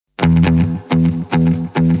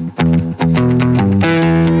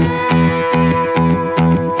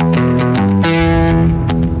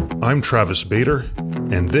I'm Travis Bader,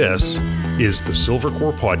 and this is the Silver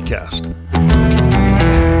Core Podcast.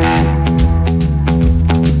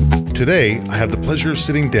 Today, I have the pleasure of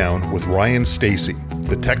sitting down with Ryan Stacey,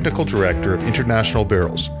 the Technical Director of International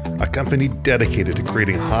Barrels, a company dedicated to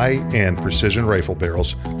creating high-end precision rifle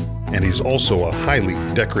barrels, and he's also a highly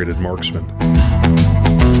decorated marksman.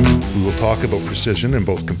 We will talk about precision in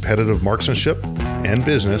both competitive marksmanship and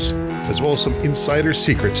business, as well as some insider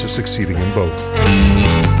secrets to succeeding in both.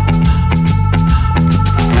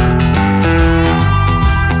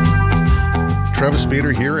 Travis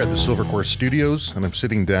Bader here at the Silver Core Studios, and I'm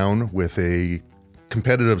sitting down with a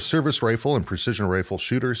competitive service rifle and precision rifle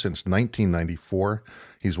shooter since 1994.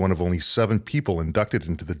 He's one of only 7 people inducted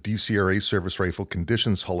into the DCRA Service Rifle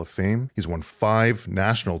Conditions Hall of Fame. He's won 5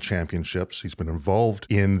 national championships. He's been involved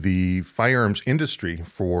in the firearms industry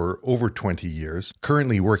for over 20 years.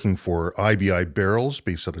 Currently working for IBI Barrels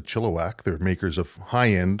based out of Chilliwack. They're makers of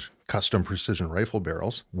high-end custom precision rifle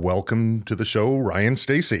barrels. Welcome to the show, Ryan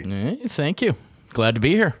Stacey. Hey, thank you. Glad to be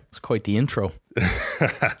here. It's quite the intro.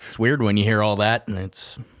 It's weird when you hear all that and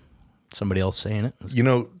it's somebody else saying it. You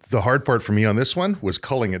know, the hard part for me on this one was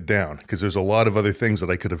culling it down because there's a lot of other things that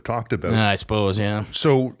I could have talked about. I suppose, yeah.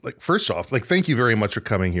 So, first off, thank you very much for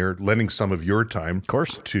coming here, lending some of your time, Of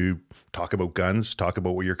course. to talk about guns, talk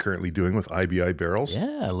about what you're currently doing with IBI Barrels.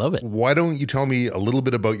 Yeah, I love it. Why don't you tell me a little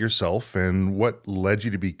bit about yourself and what led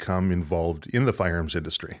you to become involved in the firearms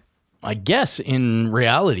industry? I guess in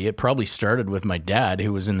reality, it probably started with my dad,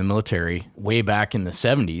 who was in the military way back in the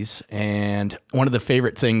 70s. And one of the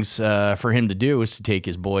favorite things for him to do was to take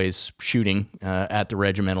his boys shooting at the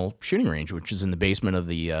regimental shooting range, which is in the basement of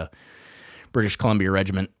the British Columbia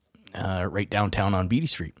Regiment, right downtown on Beatty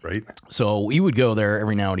Street. Right. So we would go there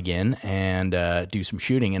every now and again and do some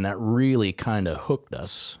shooting, and that really kind of hooked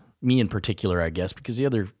us. Me in particular, I guess, because the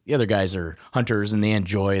other guys are hunters and they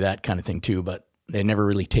enjoy that kind of thing too, but they've never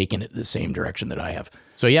really taken it the same direction that I have.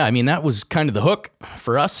 So yeah, I mean, that was kind of the hook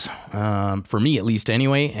for us, for me at least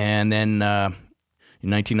anyway. And then in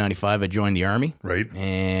 1995, I joined the Army. Right.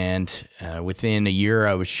 And within a year,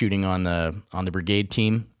 I was shooting on the brigade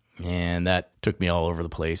team, and that took me all over the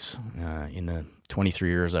place. In the 23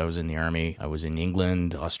 years I was in the Army, I was in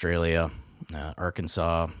England, Australia,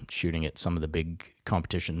 Arkansas, shooting at some of the big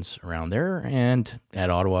competitions around there, and at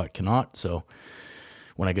Ottawa at Connaught. So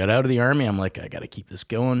when I got out of the Army, I'm like, I got to keep this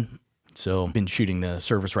going. So I've been shooting the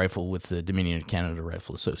service rifle with the Dominion of Canada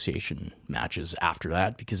Rifle Association matches after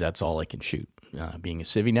that, because that's all I can shoot, being a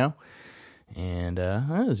civvy now. And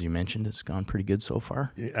as you mentioned, it's gone pretty good so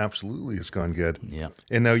far. Yeah, absolutely, it's gone good. Yeah.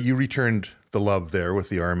 And now you returned the love there with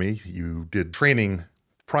the Army. You did training.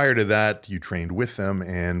 Prior to that, you trained with them,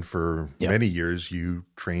 and for many years, you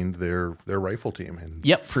trained their rifle team. And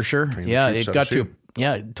yep, for sure. Yeah, it got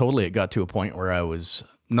to a point where I was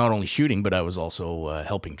not only shooting, but I was also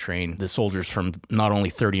helping train the soldiers from not only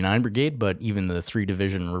 39 Brigade, but even the 3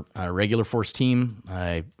 Division regular force team.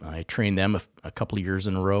 I trained them a couple of years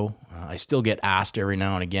in a row. I still get asked every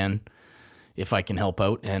now and again if I can help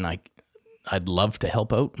out, and I'd love to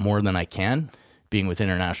help out more than I can. Being with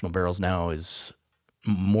International Barrels now is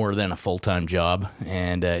more than a full-time job,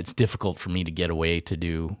 and it's difficult for me to get away to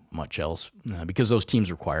do much else because those teams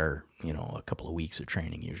require, a couple of weeks of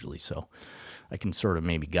training usually. So I can sort of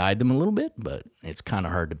maybe guide them a little bit, but it's kind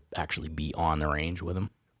of hard to actually be on the range with them.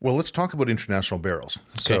 Well, let's talk about International Barrels.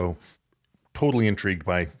 Okay. So totally intrigued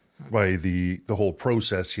by the whole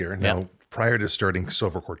process here. Now, prior to starting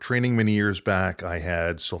Silver Core training many years back, I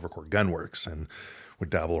had Silver Core Gunworks and would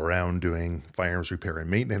dabble around doing firearms repair and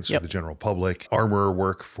maintenance for the general public, armor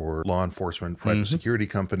work for law enforcement, private security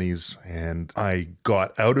companies. And I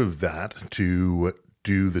got out of that to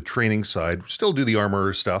do the training side, still do the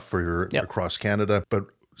armor stuff for across Canada, but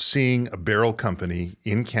seeing a barrel company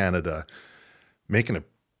in Canada making a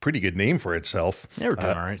pretty good name for itself. Yeah, we're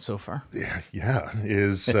doing all right so far.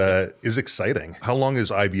 Is exciting. How long has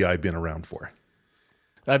IBI been around for?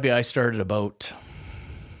 IBI started about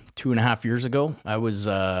 2.5 years ago. I was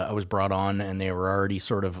brought on, and they were already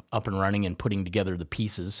sort of up and running and putting together the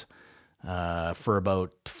pieces for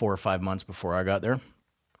about 4 or 5 months before I got there,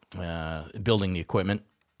 building the equipment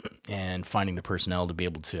and finding the personnel to be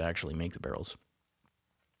able to actually make the barrels.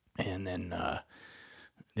 And then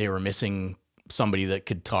they were missing somebody that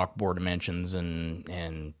could talk bore dimensions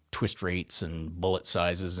and twist rates and bullet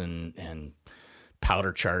sizes and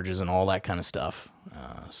powder charges and all that kind of stuff.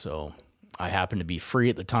 So I happened to be free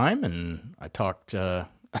at the time, and I talked,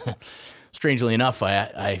 strangely enough,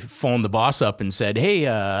 I phoned the boss up and said, hey,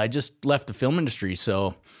 I just left the film industry,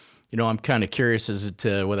 so, I'm kind of curious as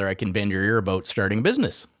to whether I can bend your ear about starting a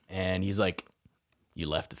business. And he's like, you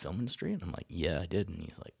left the film industry? And I'm like, yeah, I did. And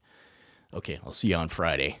he's like, okay, I'll see you on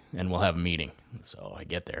Friday and we'll have a meeting. So I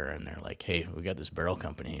get there and they're like, hey, we got this barrel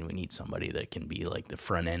company and we need somebody that can be like the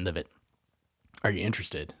front end of it. Are you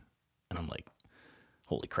interested? And I'm like,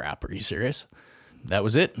 holy crap, are you serious? That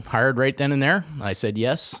was it. Hired right then and there. I said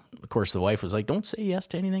yes. Of course, the wife was like, don't say yes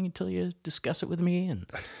to anything until you discuss it with me. And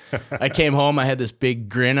I came home. I had this big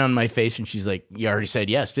grin on my face. And she's like, you already said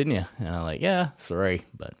yes, didn't you? And I'm like, yeah, sorry.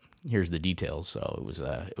 But here's the details. So it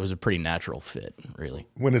was a pretty natural fit, really.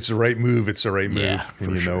 When it's the right move, it's the right move. Yeah,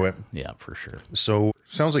 and you know it. Yeah, for sure. So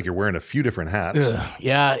sounds like you're wearing a few different hats.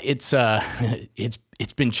 Yeah,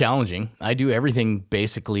 it's been challenging. I do everything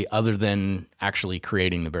basically other than actually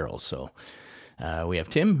creating the barrels. So we have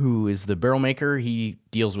Tim, who is the barrel maker. He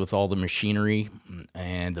deals with all the machinery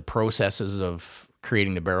and the processes of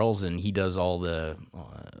creating the barrels, and he does all the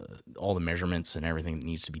measurements and everything that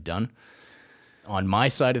needs to be done. On my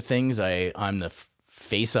side of things, I'm the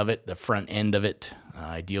face of it, the front end of it.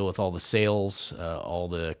 I deal with all the sales, all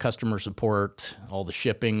the customer support, all the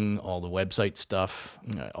shipping, all the website stuff,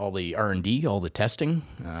 all the R&D, all the testing.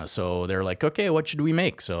 So they're like, okay, what should we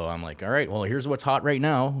make? So I'm like, all right, well, here's what's hot right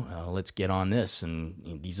now. Let's get on this.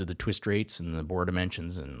 And these are the twist rates and the bore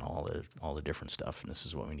dimensions and all the different stuff. And this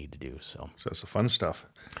is what we need to do. So that's the fun stuff.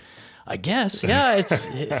 I guess, yeah,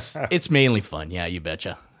 it's mainly fun. Yeah, you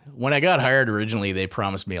betcha. When I got hired originally, they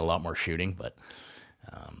promised me a lot more shooting, but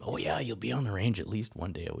oh yeah, you'll be on the range at least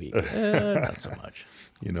one day a week. Not so much.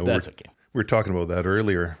 That's okay. We were talking about that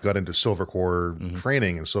earlier. Got into silver core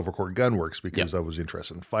training and silver core gunworks because I was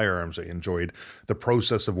interested in firearms. I enjoyed the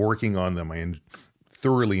process of working on them. I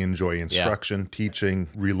thoroughly enjoy instruction, teaching,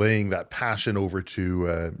 relaying that passion over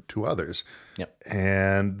to others. Yep.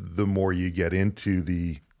 And the more you get into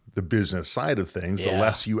the business side of things, the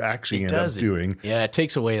less you actually end up doing. Yeah, it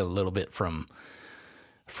takes away a little bit from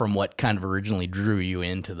what kind of originally drew you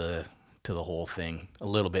into the whole thing a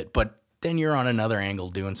little bit. But then you're on another angle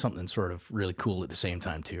doing something sort of really cool at the same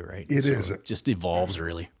time too, right? It just evolves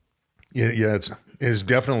really. Yeah, it's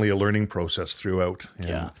definitely a learning process throughout.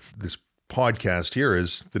 And this podcast here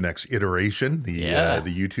is the next iteration, the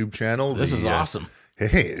YouTube channel. This is awesome.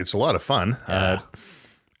 Hey, it's a lot of fun. Yeah.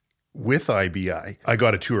 With IBI, I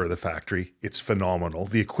got a tour of the factory. It's phenomenal.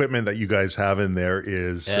 The equipment that you guys have in there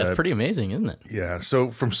is... it's pretty amazing, isn't it? Yeah. So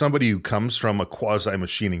from somebody who comes from a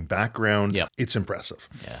quasi-machining background, it's impressive.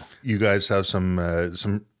 Yeah. You guys have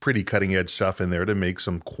some pretty cutting-edge stuff in there to make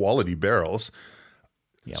some quality barrels.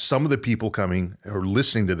 Yep. Some of the people coming or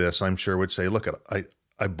listening to this, I'm sure, would say, look,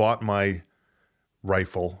 I bought my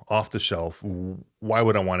rifle off the shelf. Why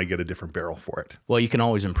would I want to get a different barrel for it? Well, you can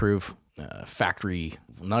always improve factory,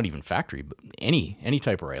 not even factory, but any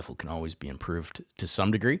type of rifle can always be improved to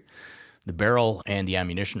some degree. The barrel and the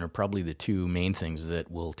ammunition are probably the two main things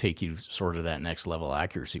that will take you sort of that next level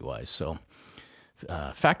accuracy-wise. So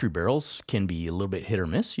factory barrels can be a little bit hit or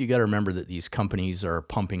miss. You got to remember that these companies are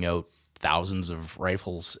pumping out thousands of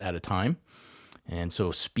rifles at a time. And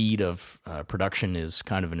so speed of production is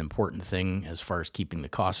kind of an important thing as far as keeping the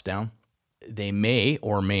cost down. They may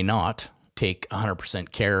or may not take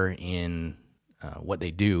 100% care in what they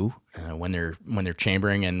do when they're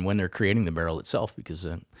chambering and when they're creating the barrel itself, because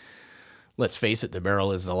let's face it, the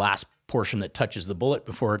barrel is the last portion that touches the bullet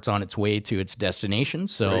before it's on its way to its destination.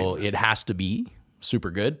 So It has to be super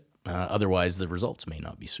good. Otherwise, the results may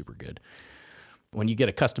not be super good. When you get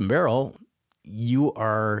a custom barrel, you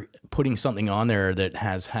are putting something on there that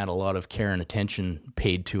has had a lot of care and attention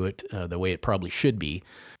paid to it the way it probably should be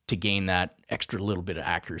to gain that extra little bit of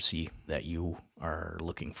accuracy that you are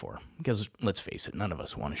looking for. Because let's face it, none of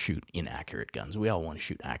us want to shoot inaccurate guns. We all want to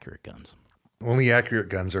shoot accurate guns. Only accurate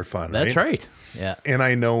guns are fun, That's right. Yeah. And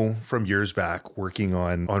I know from years back working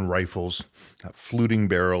on rifles, fluting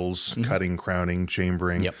barrels, cutting, crowning,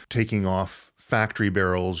 chambering, taking off factory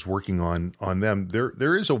barrels, working on them,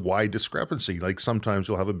 there is a wide discrepancy. Like sometimes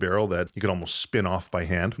you'll have a barrel that you can almost spin off by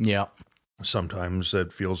hand. Yeah. Sometimes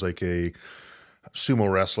it feels like a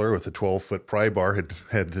sumo wrestler with a 12-foot pry bar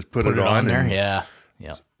had put it on there. Yeah.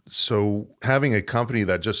 So having a company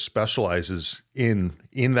that just specializes in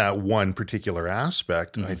that one particular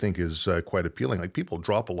aspect, I think is quite appealing. Like people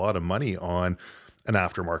drop a lot of money on an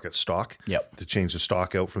aftermarket stock to change the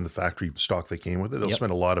stock out from the factory stock that came with it. They'll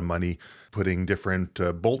spend a lot of money putting different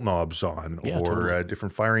bolt knobs on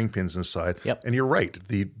different firing pins inside. And you're right.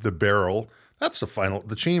 The barrel, that's the final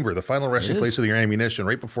resting place of your ammunition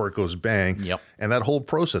right before it goes bang. And that whole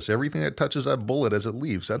process, everything that touches that bullet as it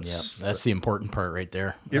leaves, that's the important part right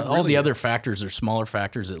there. All the other factors are smaller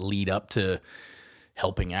factors that lead up to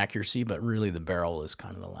helping accuracy, but really the barrel is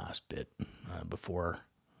kind of the last bit before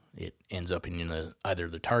it ends up in either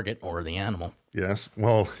the target or the animal. Yes.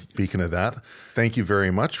 Well, speaking of that, thank you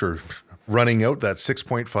very much for running out that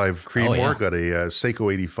 6.5 Creedmoor. Oh, yeah. Got a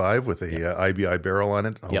Seiko 85 with a IBI barrel on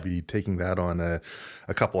it. I'll be taking that on a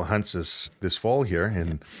couple of hunts this fall here,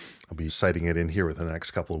 and I'll be sighting it in here within the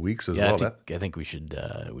next couple of weeks as well. I think we should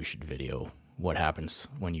video what happens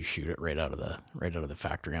when you shoot it right out of the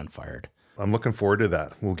factory unfired. I'm looking forward to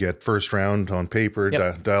that. We'll get first round on paper,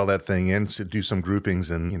 dial that thing in, do some groupings,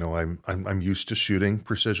 and I'm used to shooting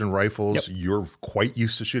precision rifles. Yep. You're quite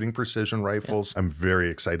used to shooting precision rifles. Yep. I'm very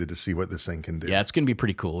excited to see what this thing can do. Yeah, it's going to be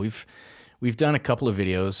pretty cool. We've done a couple of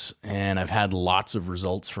videos, and I've had lots of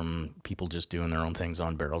results from people just doing their own things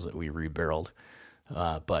on barrels that we rebarreled.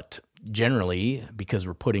 But generally, because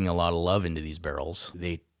we're putting a lot of love into these barrels,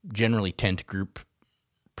 they generally tend to group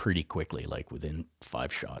pretty quickly, like within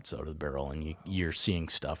 5 shots out of the barrel, and you're seeing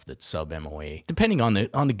stuff that's sub MOA, depending on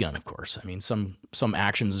the gun, of course. I mean, some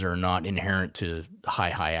actions are not inherent to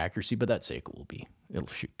high accuracy, but that Seiko will be. It'll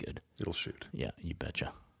shoot good. It'll shoot. Yeah, you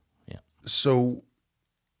betcha. Yeah. So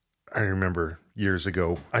I remember years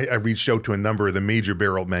ago, I reached out to a number of the major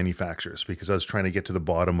barrel manufacturers because I was trying to get to the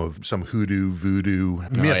bottom of some hoodoo, voodoo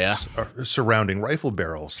myths surrounding rifle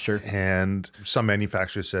barrels. Sure. And some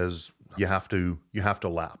manufacturer says, you have to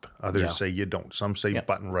lap. Others say you don't. Some say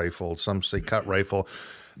button rifle. Some say cut rifle.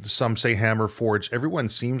 Some say hammer forge. Everyone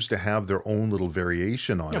seems to have their own little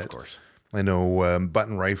variation on it. Of course. I know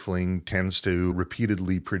button rifling tends to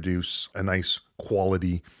repeatedly produce a nice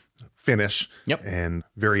quality finish and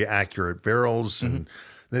very accurate barrels. And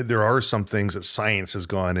there are some things that science has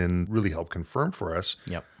gone and really helped confirm for us.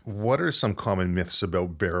 Yep. What are some common myths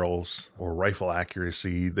about barrels or rifle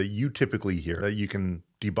accuracy that you typically hear that you can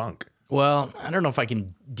debunk? Well, I don't know if I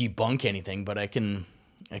can debunk anything, but I can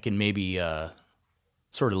maybe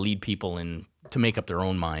sort of lead people in to make up their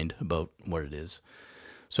own mind about what it is.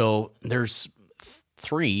 So there's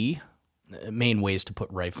 3 main ways to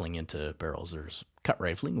put rifling into barrels. There's cut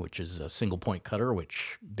rifling, which is a single point cutter,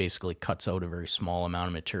 which basically cuts out a very small amount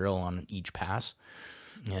of material on each pass.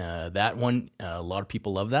 That one, a lot of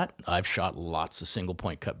people love that. I've shot lots of single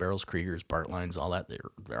point cut barrels, Kriegers, Bartlines, all that.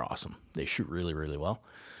 They're awesome. They shoot really, really well.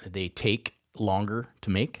 They take longer to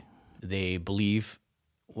make. They believe,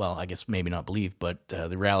 well, I guess maybe not believe, but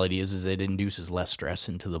the reality is it induces less stress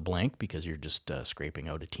into the blank because you're just scraping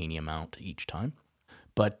out a teeny amount each time.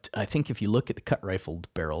 But I think if you look at the cut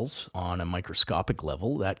rifled barrels on a microscopic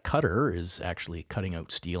level, that cutter is actually cutting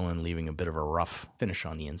out steel and leaving a bit of a rough finish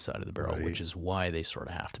on the inside of the barrel, which is why they sort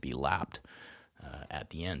of have to be lapped at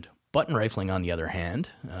the end. Button rifling, on the other hand,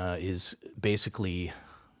 is basically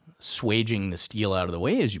swaging the steel out of the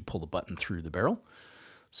way as you pull the button through the barrel.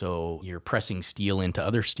 So you're pressing steel into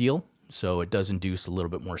other steel. So it does induce a little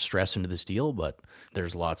bit more stress into the steel, but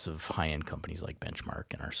there's lots of high-end companies like Benchmark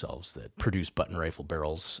and ourselves that produce button rifle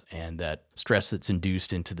barrels, and that stress that's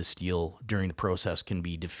induced into the steel during the process can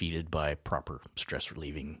be defeated by proper stress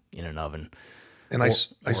relieving in an oven. And I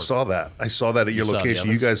saw that. I saw that at your location.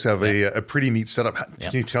 You guys have a pretty neat setup.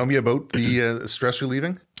 Can you tell me about the stress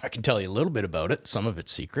relieving? I can tell you a little bit about it. Some of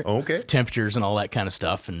it's secret. Okay. Temperatures and all that kind of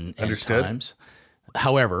stuff and Understood. Times.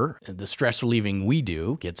 However, the stress relieving we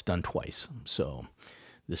do gets done twice. So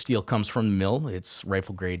the steel comes from the mill. It's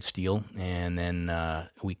rifle grade steel. And then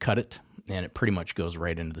we cut it, and it pretty much goes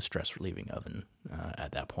right into the stress relieving oven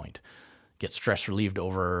at that point. Gets stress relieved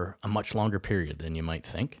over a much longer period than you might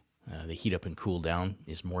think. The heat up and cool down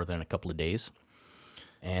is more than a couple of days.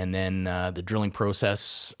 And then the drilling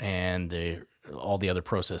process and all the other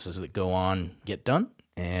processes that go on get done.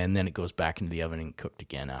 And then it goes back into the oven and cooked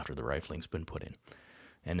again after the rifling's been put in.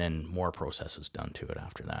 And then more processes done to it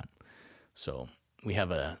after that. So we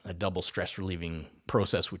have a double stress relieving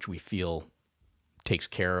process, which we feel takes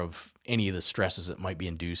care of any of the stresses that might be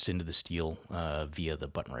induced into the steel via the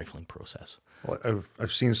button rifling process. Well,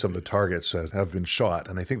 I've seen some of the targets that have been shot,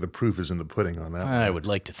 and I think the proof is in the pudding on that. I would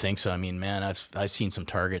like to think so. I mean, man, I've seen some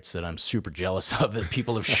targets that I'm super jealous of that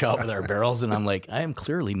people have shot with our barrels, and I'm like, I am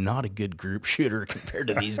clearly not a good group shooter compared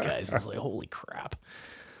to these guys. It's like, holy crap.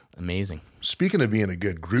 Amazing. Speaking of being a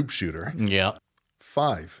good group shooter, yeah,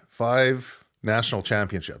 5 national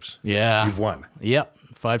championships. Yeah. You've won. Yep.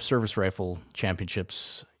 5 service rifle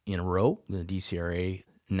championships in a row, the DCRA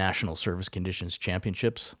National Service Conditions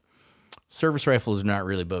Championships. Service rifle is not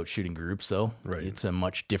really about shooting groups, though. Right. It's a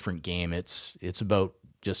much different game. It's about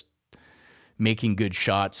just making good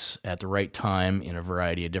shots at the right time in a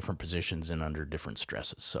variety of different positions and under different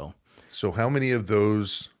stresses. So how many of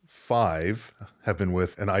those 5 have been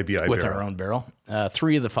with an IBI barrel? With our own barrel.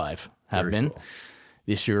 3 of the 5 have Very been. cool.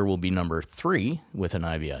 This year will be number 3 with an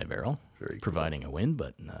IBI barrel, Very cool. providing a win,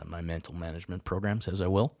 but my mental management program says I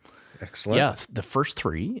will. Excellent. Yeah, the first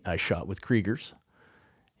 3 I shot with Kriegers,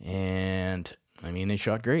 and I mean, they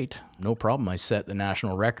shot great. No problem. I set the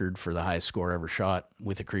national record for the highest score ever shot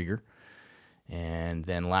with a Krieger. And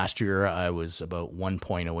then last year, I was about 1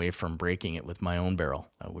 point away from breaking it with my own barrel,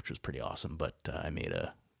 which was pretty awesome. But I made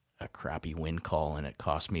a crappy wind call, and it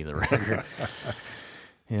cost me the record.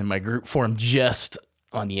 And my group formed just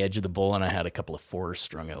on the edge of the bull, and I had a couple of fours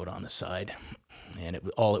strung out on the side. And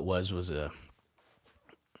all it was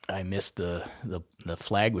I missed the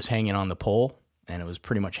flag was hanging on the pole, and it was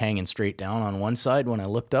pretty much hanging straight down on one side when I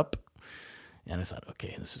looked up. And I thought,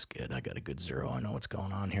 okay, this is good. I got a good zero. I know what's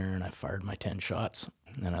going on here. And I fired my 10 shots.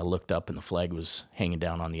 And I looked up, and the flag was hanging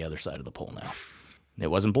down on the other side of the pole now.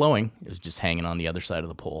 It wasn't blowing. It was just hanging on the other side of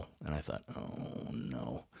the pole. And I thought, oh,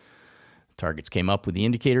 no. Targets came up with the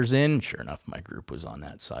indicators in. Sure enough, my group was on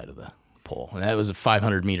that side of the pole. And that was a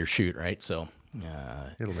 500-meter shoot, right? So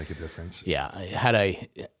it'll make a difference. Yeah.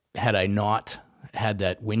 Had I not had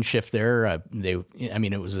that wind shift there,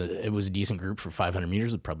 it was a decent group for 500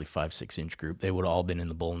 meters, probably 5-6 inch group. They would have all been in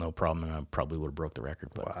the bull, no problem, and I probably would have broke the record.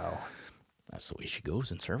 But wow, that's the way she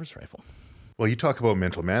goes in service rifle. Well, you talk about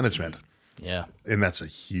mental management. Yeah, and that's a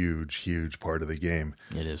huge part of the game.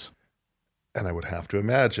 It is. And I would have to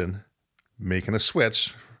imagine making a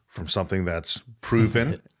switch from something that's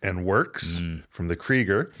proven and works from the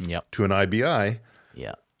Krieger to an IBI.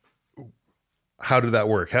 Yeah. How did that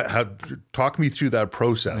work? How talk me through that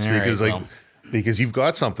process? Because you've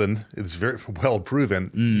got something, it's very well proven.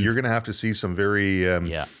 You're going to have to see some very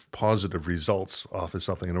positive results off of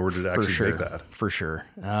something in order to actually make that. For sure.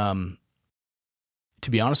 To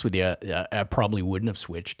be honest with you, I probably wouldn't have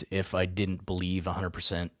switched if I didn't believe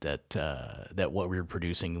 100% that what we were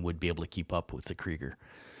producing would be able to keep up with the Krieger.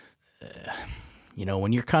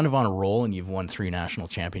 When you're kind of on a roll and you've won 3 national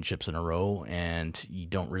championships in a row and you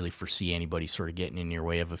don't really foresee anybody sort of getting in your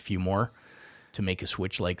way of a few more, to make a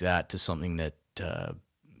switch like that to something that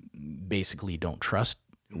basically you don't trust,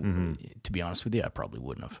 to be honest with you, I probably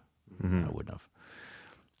wouldn't have. I wouldn't have.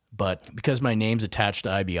 But because my name's attached to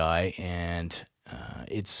IBI and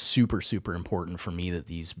it's super, super important for me that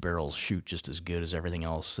these barrels shoot just as good as everything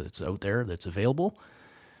else that's out there that's available,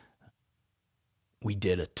 we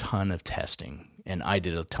did a ton of testing, and I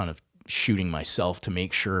did a ton of shooting myself to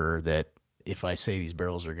make sure that if I say these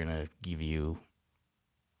barrels are going to give you,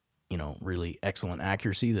 really excellent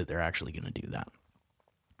accuracy, that they're actually going to do that.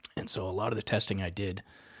 And so a lot of the testing I did,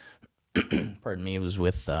 pardon me, it was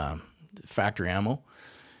with factory ammo,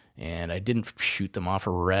 and I didn't shoot them off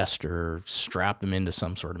a rest or strap them into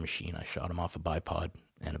some sort of machine. I shot them off a bipod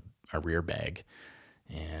and a rear bag,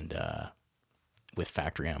 and with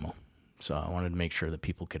factory ammo. So I wanted to make sure that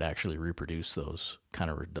people could actually reproduce those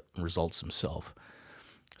kind of results themselves.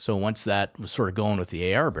 So once that was sort of going with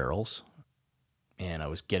the AR barrels, and I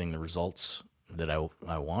was getting the results that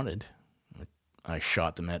I wanted, I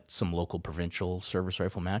shot them at some local provincial service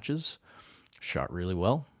rifle matches, shot really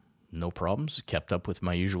well, no problems, kept up with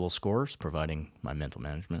my usual scores, providing my mental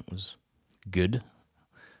management was good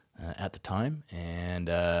at the time.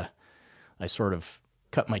 And I sort of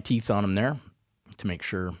cut my teeth on them there to make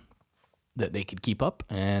sure that they could keep up.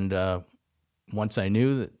 And once I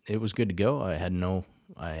knew that it was good to go, I had no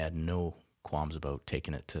qualms about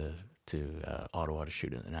taking it to Ottawa to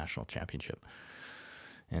shoot at the national championship.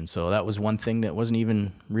 And so that was one thing that wasn't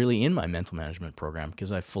even really in my mental management program,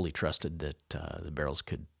 because I fully trusted that the barrels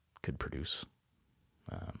could produce,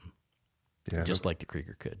 just like the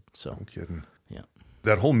Krieger could. So no kidding. Yeah.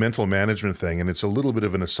 That whole mental management thing, and it's a little bit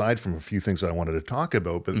of an aside from a few things I wanted to talk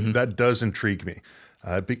about, but that does intrigue me.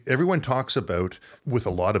 Everyone talks about, with a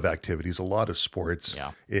lot of activities, a lot of sports,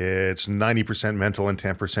 it's 90% mental and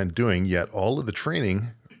 10% doing, yet all of the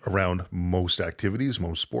training around most activities,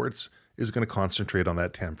 most sports, is going to concentrate on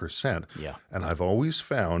that 10%. Yeah. And I've always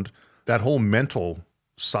found that whole mental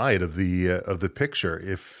side of the picture,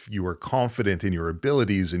 if you are confident in your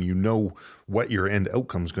abilities and you know what your end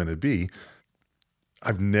outcome is going to be,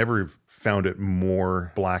 I've never found it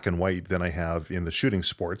more black and white than I have in the shooting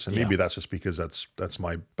sports. And maybe that's just because that's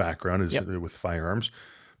my background is with firearms.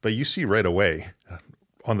 But you see right away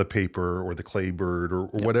on the paper or the clay bird or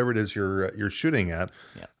whatever it is you're shooting at,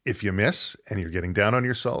 if you miss and you're getting down on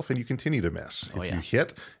yourself and you continue to miss. If you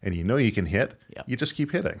hit and you know you can hit, you just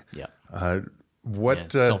keep hitting.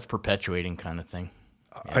 Self-perpetuating kind of thing.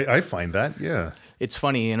 I find that, It's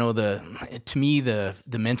funny, to me, the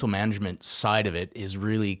mental management side of it is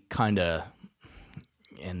really kind of,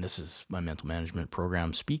 and this is my mental management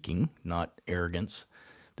program speaking, not arrogance.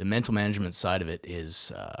 The mental management side of it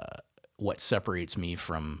is what separates me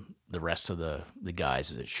from the rest of the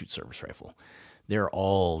guys that shoot service rifle. They're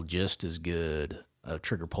all just as good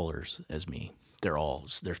trigger pullers as me.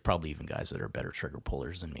 There's probably even guys that are better trigger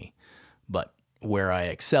pullers than me. But where I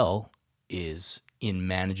excel is in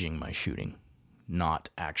managing my shooting, not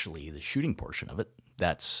actually the shooting portion of it.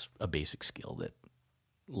 That's a basic skill that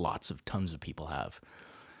tons of people have,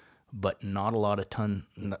 but not a lot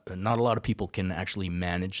of people can actually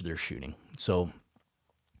manage their shooting. So,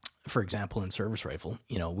 for example, in service rifle,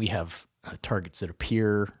 we have targets that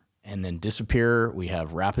appear and then disappear. We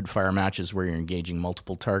have rapid fire matches where you're engaging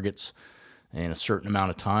multiple targets in a certain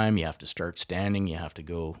amount of time. You have to start standing. You have to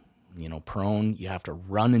go, prone. You have to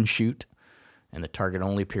run and shoot, and the target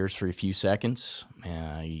only appears for a few seconds.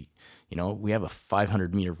 We have a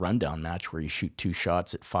 500-meter rundown match where you shoot 2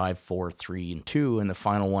 shots at 5, 4, 3, and 2, and the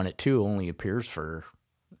final one at 2 only appears for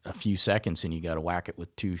a few seconds, and you got to whack it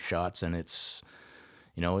with 2 shots, and it's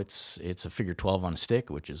a figure 12 on a stick,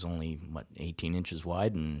 which is only 18 inches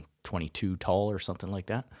wide and 22 tall or something like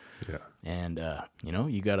that. Yeah. And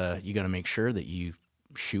you gotta make sure that you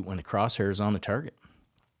shoot when the crosshair is on the target.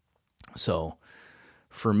 So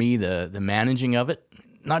for me, the managing of it,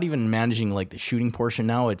 not even managing like the shooting portion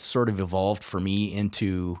now, it's sort of evolved for me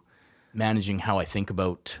into managing how I think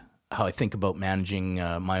about managing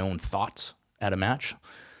my own thoughts at a match.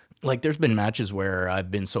 Like there's been matches where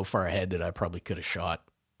I've been so far ahead that I probably could have shot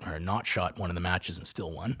or not shot one of the matches and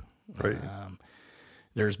still won. Right.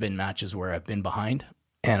 There's been matches where I've been behind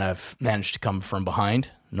and I've managed to come from behind,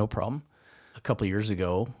 no problem. A couple of years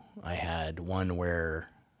ago, I had one where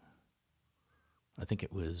I think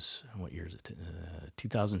it was, what year is it?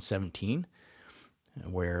 2017,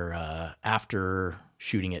 where after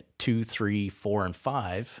shooting at 2, 3, 4, and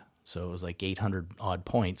 5, so it was like 800 odd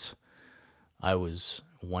points, I was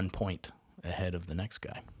 1 point ahead of the next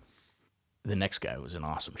guy. The next guy was an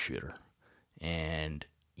awesome shooter, and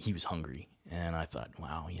he was hungry. And I thought,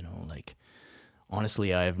 wow,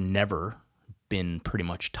 honestly, I've never been pretty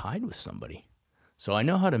much tied with somebody. So I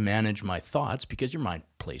know how to manage my thoughts because your mind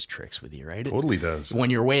plays tricks with you, right? Totally does. When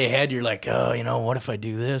you're way ahead, you're like, oh, what if I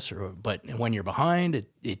do this? But when you're behind,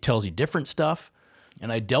 it tells you different stuff.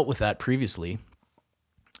 And I dealt with that previously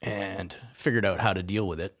and figured out how to deal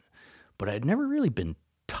with it. But I'd never really been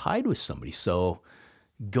tied with somebody. So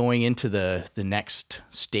going into the next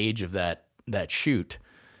stage of that shoot,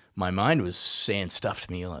 my mind was saying stuff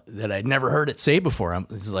to me that I'd never heard it say before.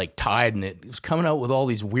 This is like tied, and it was coming out with all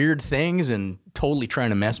these weird things and totally trying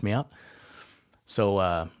to mess me up.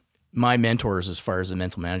 So my mentors, as far as the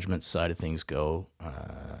mental management side of things go,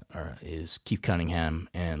 is Keith Cunningham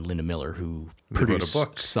and Linda Miller, who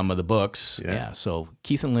produced some of the books. Yeah. So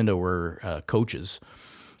Keith and Linda were coaches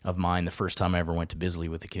of mine the first time I ever went to Bisley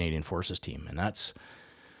with the Canadian Forces team, and that's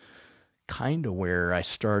kind of where I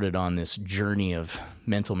started on this journey of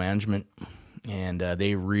mental management, and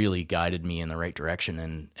they really guided me in the right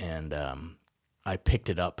direction, and I picked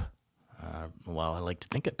it up. I like to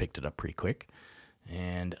think I picked it up pretty quick,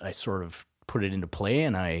 and I sort of put it into play,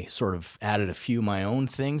 and I sort of added a few of my own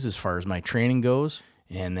things as far as my training goes.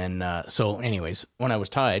 And then, so anyways, when I was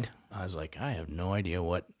tied, I was like, I have no idea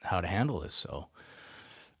how to handle this. So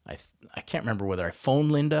I can't remember whether I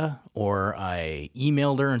phoned Linda or I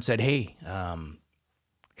emailed her and said, hey,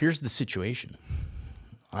 here's the situation.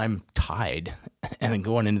 I'm tied and then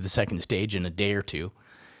going into the second stage in a day or two,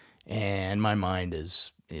 and my mind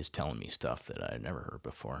is telling me stuff that I'd never heard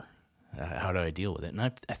before. How do I deal with it? And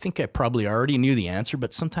I think I probably already knew the answer,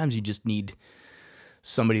 but sometimes you just need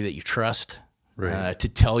somebody that you trust to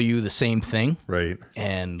tell you the same thing. Right.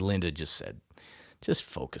 And Linda just said, just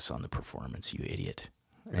focus on the performance, you idiot.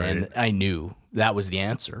 Right. And I knew that was the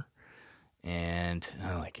answer. And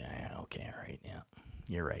I'm like, okay, all right, yeah,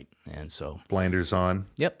 you're right. And so blinders on.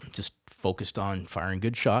 Yep. Just focused on firing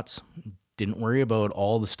good shots. Didn't worry about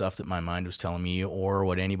all the stuff that my mind was telling me or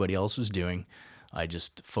what anybody else was doing. I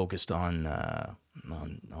just focused on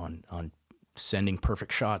sending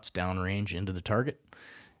perfect shots downrange into the target.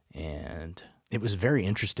 And it was a very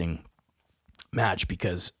interesting match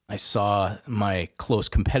because I saw my close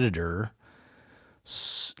competitor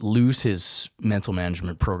lose his mental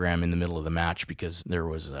management program in the middle of the match because there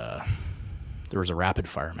was a rapid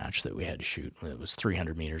fire match that we had to shoot. It was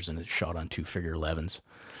 300 meters and it shot on 2 figure 11s.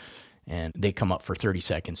 And they come up for 30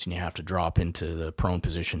 seconds and you have to drop into the prone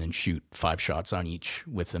position and shoot 5 shots on each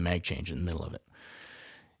with the mag change in the middle of it.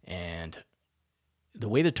 And the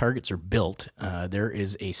way the targets are built, there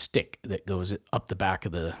is a stick that goes up the back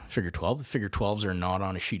of the figure 12. The figure 12s are not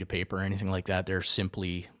on a sheet of paper or anything like that. They're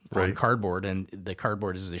simply on cardboard, and the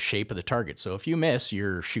cardboard is the shape of the target. So if you miss,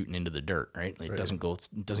 you're shooting into the dirt, right? It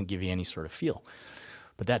doesn't give you any sort of feel.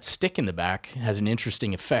 But that stick in the back has an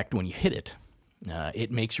interesting effect when you hit it.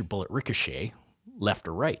 It makes your bullet ricochet left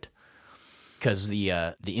or right because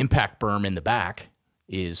the impact berm in the back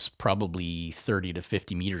is probably 30 to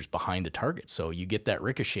 50 meters behind the target. So you get that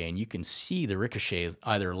ricochet, and you can see the ricochet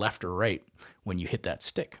either left or right when you hit that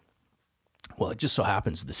stick. Well, it just so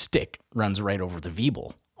happens the stick runs right over the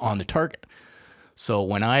V-bowl on the target. So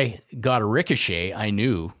when I got a ricochet, I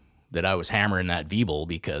knew that I was hammering that V-bowl,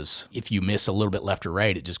 because if you miss a little bit left or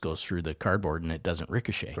right, it just goes through the cardboard and it doesn't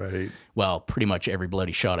ricochet. Right. Well, pretty much every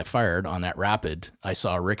bloody shot I fired on that rapid, I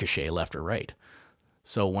saw a ricochet left or right.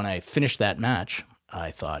 So when I finished that match,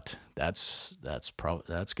 I thought that's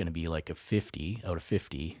going to be like a 50 out of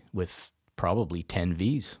 50 with probably 10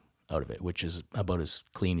 Vs out of it, which is about as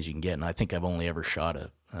clean as you can get. And I think I've only ever shot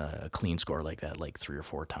a clean score like that like 3 or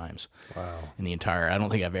 4 times. Wow. In the entire, I don't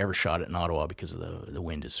think I've ever shot it in Ottawa, because of the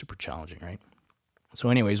wind is super challenging, right? So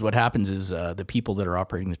anyways, what happens is the people that are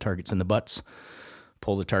operating the targets in the butts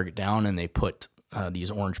pull the target down, and they put these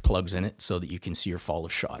orange plugs in it so that you can see your fall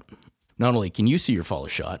of shot. Not only can you see your fall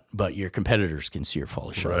of shot, but your competitors can see your fall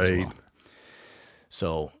of shot as well.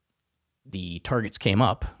 So the targets came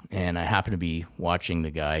up, and I happened to be watching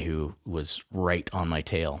the guy who was right on my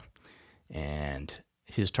tail, and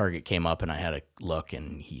his target came up, and I had a look,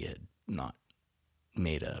 and he had not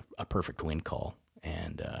made a perfect wind call,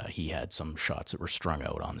 and he had some shots that were strung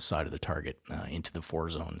out on the side of the target into the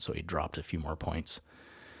 4 zone, so he dropped a few more points.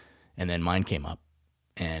 And then mine came up,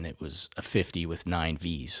 and it was a 50 with 9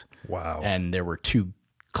 Vs. Wow. And there were 2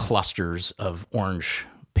 clusters of orange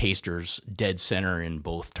pasters dead center in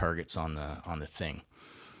both targets on the thing.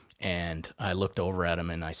 And I looked over at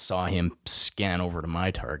him, and I saw him scan over to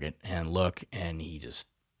my target and look, and he just,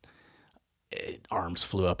 arms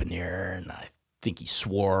flew up in the air, and I think he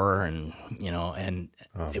swore, and,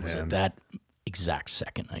 it was at that exact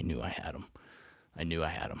second I knew I had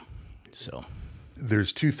him. So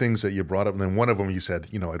there's 2 things that you brought up, and then one of them you said,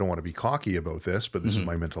 I don't want to be cocky about this, but this is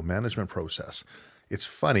my mental management process. It's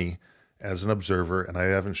funny as an observer, and I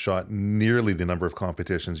haven't shot nearly the number of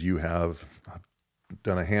competitions you have. I've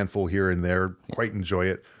done a handful here and there, quite enjoy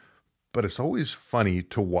it, but it's always funny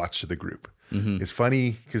to watch the group. It's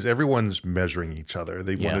funny because everyone's measuring each other.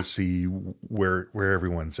 They want to see where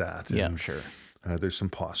everyone's at. And, yeah, sure. There's some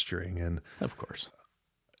posturing, and of course.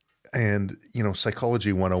 And,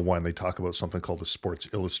 Psychology 101, they talk about something called the Sports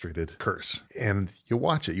Illustrated curse. And you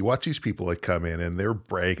watch it. You watch these people that come in, and they're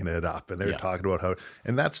bragging it up, and they're talking about how,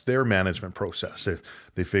 and that's their management process.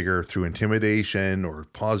 They figure through intimidation or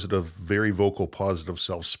positive, very vocal, positive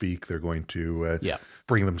self-speak, they're going to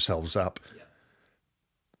bring themselves up. Yeah.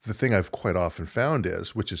 The thing I've quite often found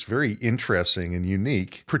is, which is very interesting and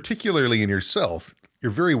unique, particularly in yourself,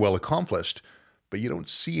 you're very well accomplished, but you don't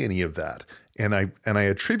see any of that. And I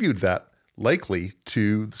attribute that likely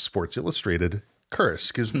to the Sports Illustrated curse,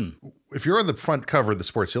 because if you're on the front cover of the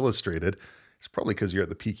Sports Illustrated, it's probably because you're at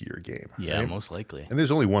the peak of your game. Yeah, right? most likely. And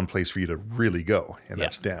there's only one place for you to really go, and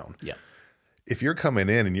that's down. Yeah. If you're coming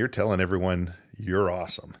in and you're telling everyone you're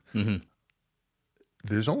awesome,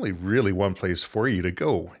 there's only really one place for you to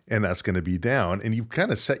go, and that's going to be down. And you've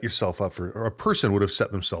kind of set yourself up for, or a person would have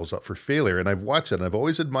set themselves up for failure. And I've watched it, and I've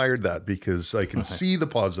always admired that, because I can see the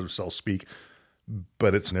positive self-speak,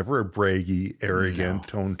 but it's never a braggy, arrogant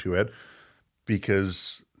tone to it,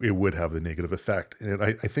 because it would have the negative effect. And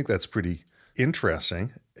I think that's pretty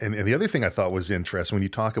interesting. And the other thing I thought was interesting, when you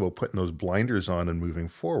talk about putting those blinders on and moving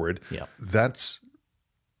forward, that's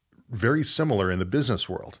very similar in the business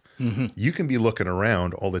world. You can be looking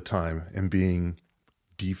around all the time and being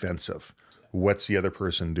defensive. What's the other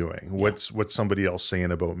person doing? What's somebody else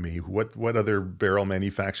saying about me? What other barrel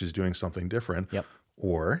manufacturer is doing something different?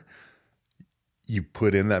 Or you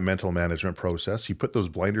put in that mental management process, you put those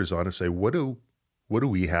blinders on and say, what do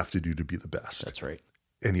we have to do to be the best? That's right.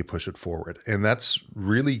 And you push it forward. And that's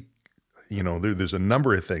really, there's a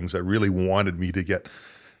number of things that really wanted me to get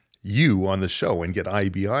you on the show and get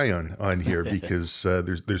IBI on here, because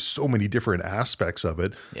there's so many different aspects of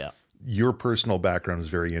it. Yeah. Your personal background is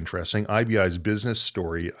very interesting. IBI's business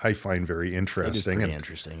story I find very interesting. It is pretty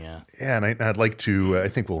interesting, yeah. And I'd like to, I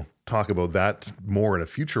think we'll talk about that more in a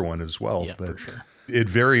future one as well. Yeah, for sure. It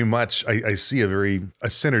very much, I see a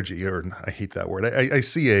synergy, or I hate that word. I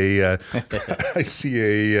see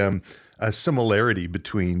a similarity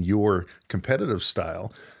between your competitive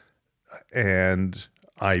style and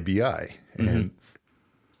IBI. And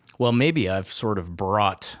well, maybe I've sort of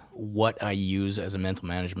brought what I use as a mental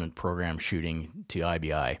management program shooting to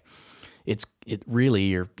IBI. It really,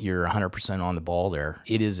 you're 100% on the ball there.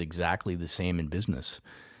 It is exactly the same in business.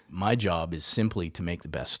 My job is simply to make the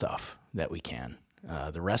best stuff that we can.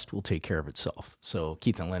 The rest will take care of itself. So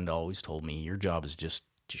Keith and Linda always told me, your job is just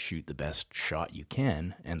to shoot the best shot you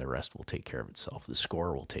can, and the rest will take care of itself. The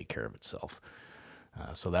score will take care of itself.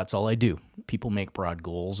 So that's all I do. People make broad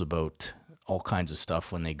goals about all kinds of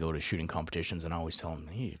stuff when they go to shooting competitions, and I always tell them,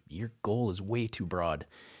 hey, your goal is way too broad.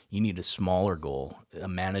 You need a smaller goal, a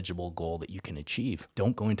manageable goal that you can achieve.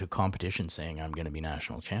 Don't go into a competition saying, I'm going to be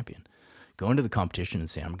national champion. Go into the competition and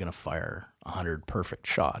say, I'm going to fire 100 perfect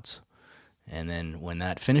shots. And then when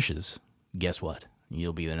that finishes, guess what?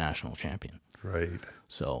 You'll be the national champion. Right.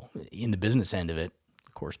 So in the business end of it,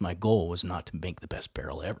 of course, my goal was not to make the best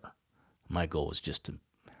barrel ever. My goal was just to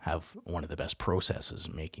have one of the best processes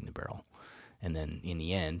in making the barrel. And then in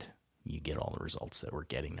the end, you get all the results that we're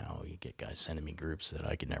getting now. You get guys sending me groups that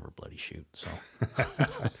I could never bloody shoot. So,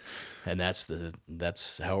 and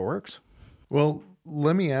that's how it works. Well,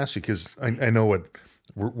 let me ask you, because I know what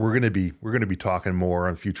we're going to be talking more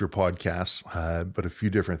on future podcasts, but a few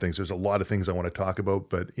different things. There's a lot of things I want to talk about,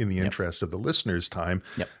 but in the interest of the listeners' time,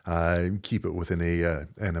 keep it within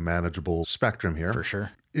a manageable spectrum here. For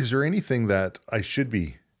sure. Is there anything that I should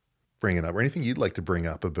be bringing up, or anything you'd like to bring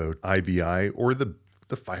up about IBI or the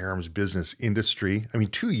firearms business industry? I mean,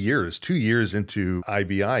 2 years into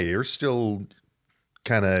IBI, you're still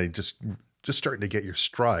kind of just starting to get your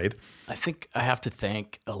stride. I think I have to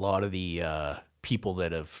thank a lot of the people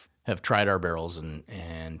that have tried our barrels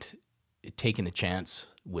and taken the chance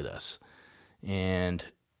with us. And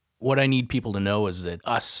what I need people to know is that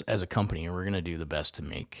us as a company, we're going to do the best to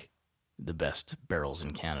make the best barrels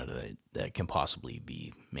in Canada that can possibly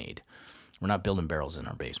be made. We're not building barrels in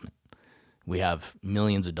our basement. We have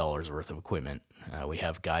millions of dollars worth of equipment. We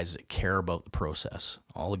have guys that care about the process.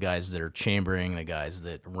 All the guys that are chambering, the guys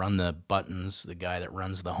that run the buttons, the guy that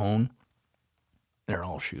runs the hone, they're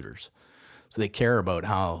all shooters. So they care about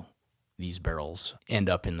how these barrels end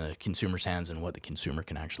up in the consumer's hands and what the consumer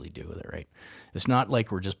can actually do with it, right? It's not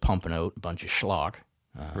like we're just pumping out a bunch of schlock.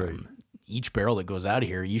 Right. Each barrel that goes out of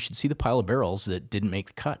here, you should see the pile of barrels that didn't make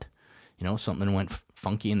the cut. You know, something went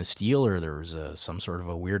funky in the steel, or there was some sort of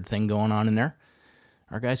a weird thing going on in there.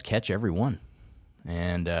 Our guys catch every one.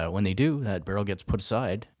 And when they do, that barrel gets put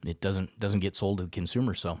aside. It doesn't get sold to the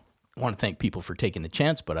consumer. So I want to thank people for taking the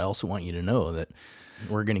chance, but I also want you to know that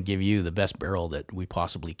we're going to give you the best barrel that we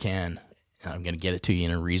possibly can. I'm going to get it to you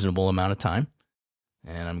in a reasonable amount of time,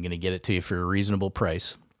 and I'm going to get it to you for a reasonable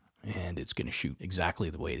price, and it's going to shoot exactly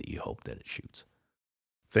the way that you hope that it shoots.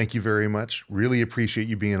 Thank you very much. Really appreciate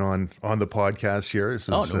you being on the podcast here.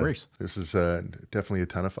 No worries. This is definitely a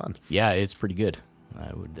ton of fun. Yeah, it's pretty good.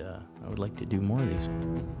 I would like to do more of these.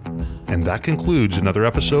 And that concludes another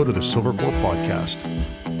episode of the Silvercore Podcast.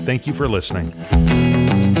 Thank you for listening.